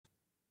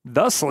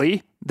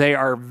Thusly, they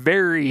are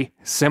very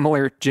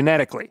similar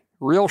genetically.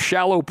 Real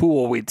shallow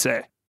pool, we'd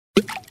say.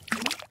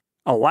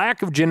 A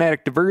lack of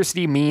genetic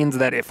diversity means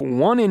that if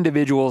one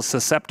individual is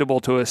susceptible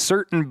to a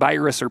certain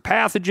virus or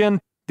pathogen,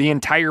 the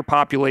entire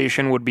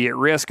population would be at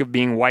risk of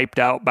being wiped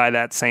out by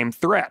that same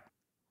threat.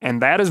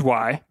 And that is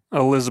why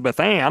Elizabeth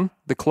Ann,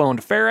 the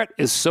cloned ferret,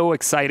 is so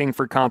exciting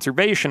for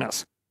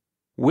conservationists.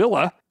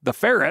 Willa, the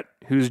ferret,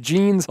 whose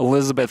genes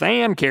Elizabeth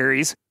Ann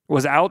carries,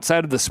 was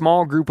outside of the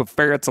small group of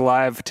ferrets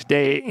alive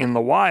today in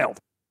the wild.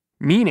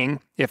 Meaning,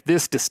 if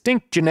this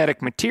distinct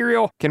genetic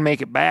material can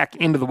make it back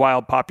into the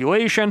wild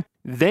population,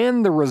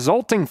 then the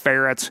resulting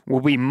ferrets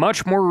will be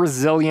much more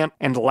resilient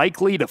and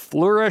likely to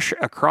flourish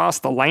across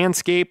the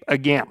landscape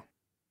again.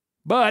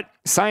 But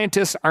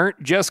scientists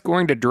aren't just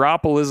going to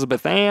drop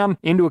Elizabeth Ann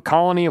into a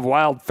colony of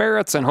wild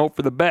ferrets and hope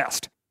for the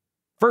best.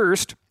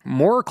 First,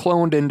 more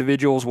cloned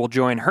individuals will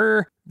join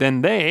her,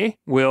 then they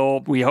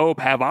will, we hope,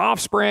 have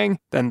offspring,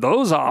 then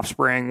those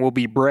offspring will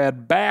be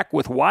bred back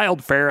with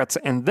wild ferrets,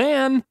 and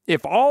then,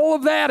 if all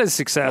of that is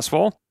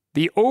successful,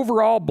 the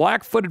overall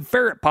black-footed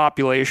ferret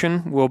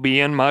population will be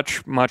in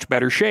much, much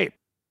better shape.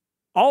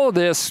 All of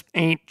this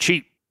ain't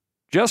cheap.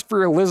 Just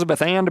for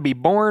Elizabeth Ann to be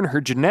born,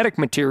 her genetic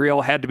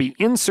material had to be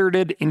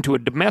inserted into a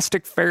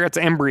domestic ferret's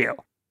embryo.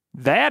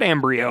 That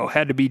embryo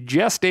had to be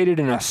gestated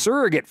in a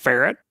surrogate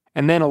ferret,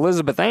 and then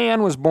Elizabeth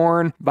Ann was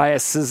born by a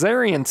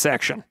cesarean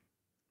section.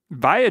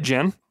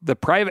 Viagen, the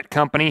private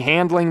company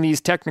handling these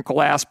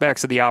technical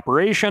aspects of the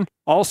operation,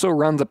 also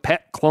runs a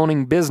pet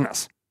cloning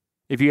business.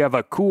 If you have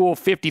a cool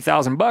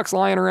 $50,000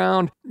 lying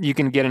around, you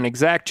can get an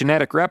exact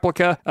genetic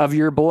replica of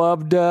your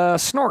beloved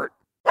snort.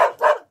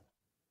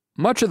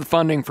 Much of the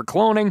funding for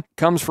cloning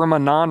comes from a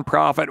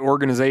non-profit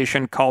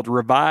organization called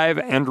Revive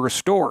and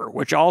Restore,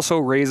 which also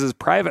raises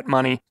private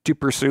money to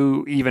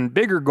pursue even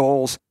bigger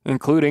goals,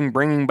 including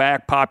bringing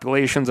back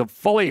populations of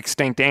fully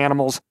extinct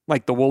animals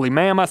like the woolly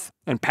mammoth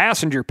and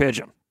passenger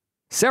pigeon.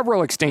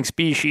 Several extinct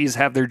species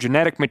have their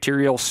genetic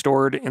material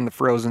stored in the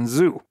frozen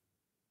zoo.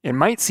 It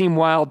might seem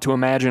wild to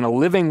imagine a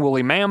living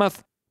woolly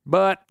mammoth,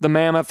 but the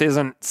mammoth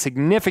isn't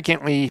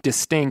significantly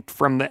distinct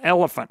from the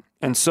elephant,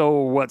 and so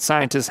what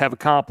scientists have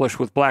accomplished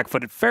with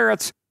black-footed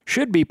ferrets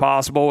should be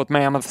possible with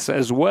mammoths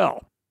as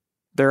well.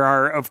 There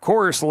are, of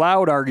course,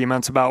 loud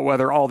arguments about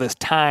whether all this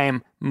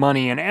time,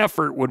 money, and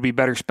effort would be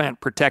better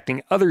spent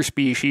protecting other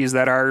species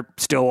that are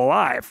still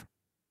alive.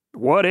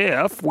 What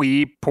if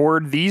we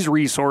poured these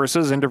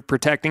resources into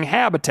protecting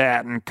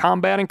habitat and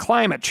combating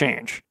climate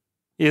change?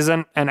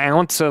 Isn't an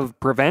ounce of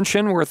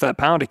prevention worth a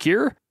pound of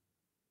cure?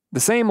 The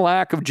same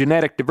lack of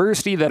genetic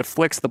diversity that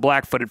afflicts the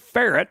black-footed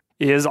ferret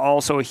is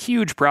also a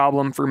huge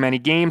problem for many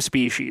game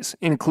species,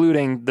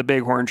 including the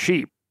bighorn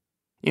sheep.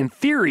 In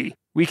theory,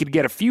 we could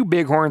get a few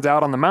bighorns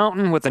out on the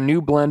mountain with a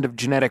new blend of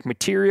genetic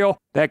material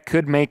that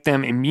could make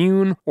them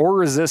immune or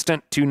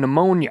resistant to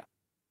pneumonia.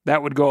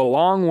 That would go a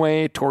long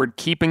way toward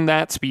keeping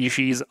that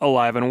species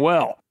alive and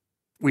well.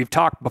 We've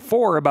talked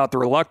before about the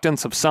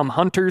reluctance of some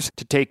hunters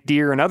to take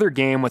deer and other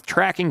game with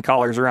tracking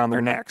collars around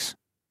their necks.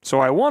 So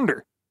I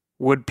wonder,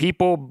 would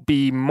people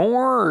be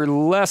more or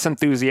less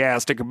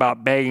enthusiastic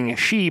about bagging a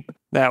sheep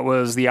that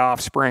was the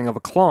offspring of a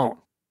clone?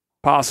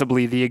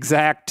 Possibly the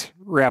exact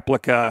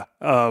replica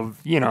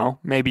of,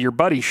 maybe your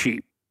buddy's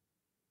sheep.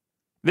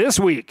 This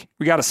week,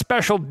 we got a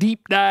special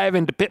deep dive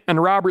into Pittman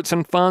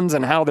Robertson funds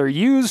and how they're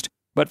used.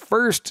 But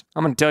first,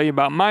 I'm going to tell you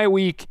about my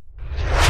week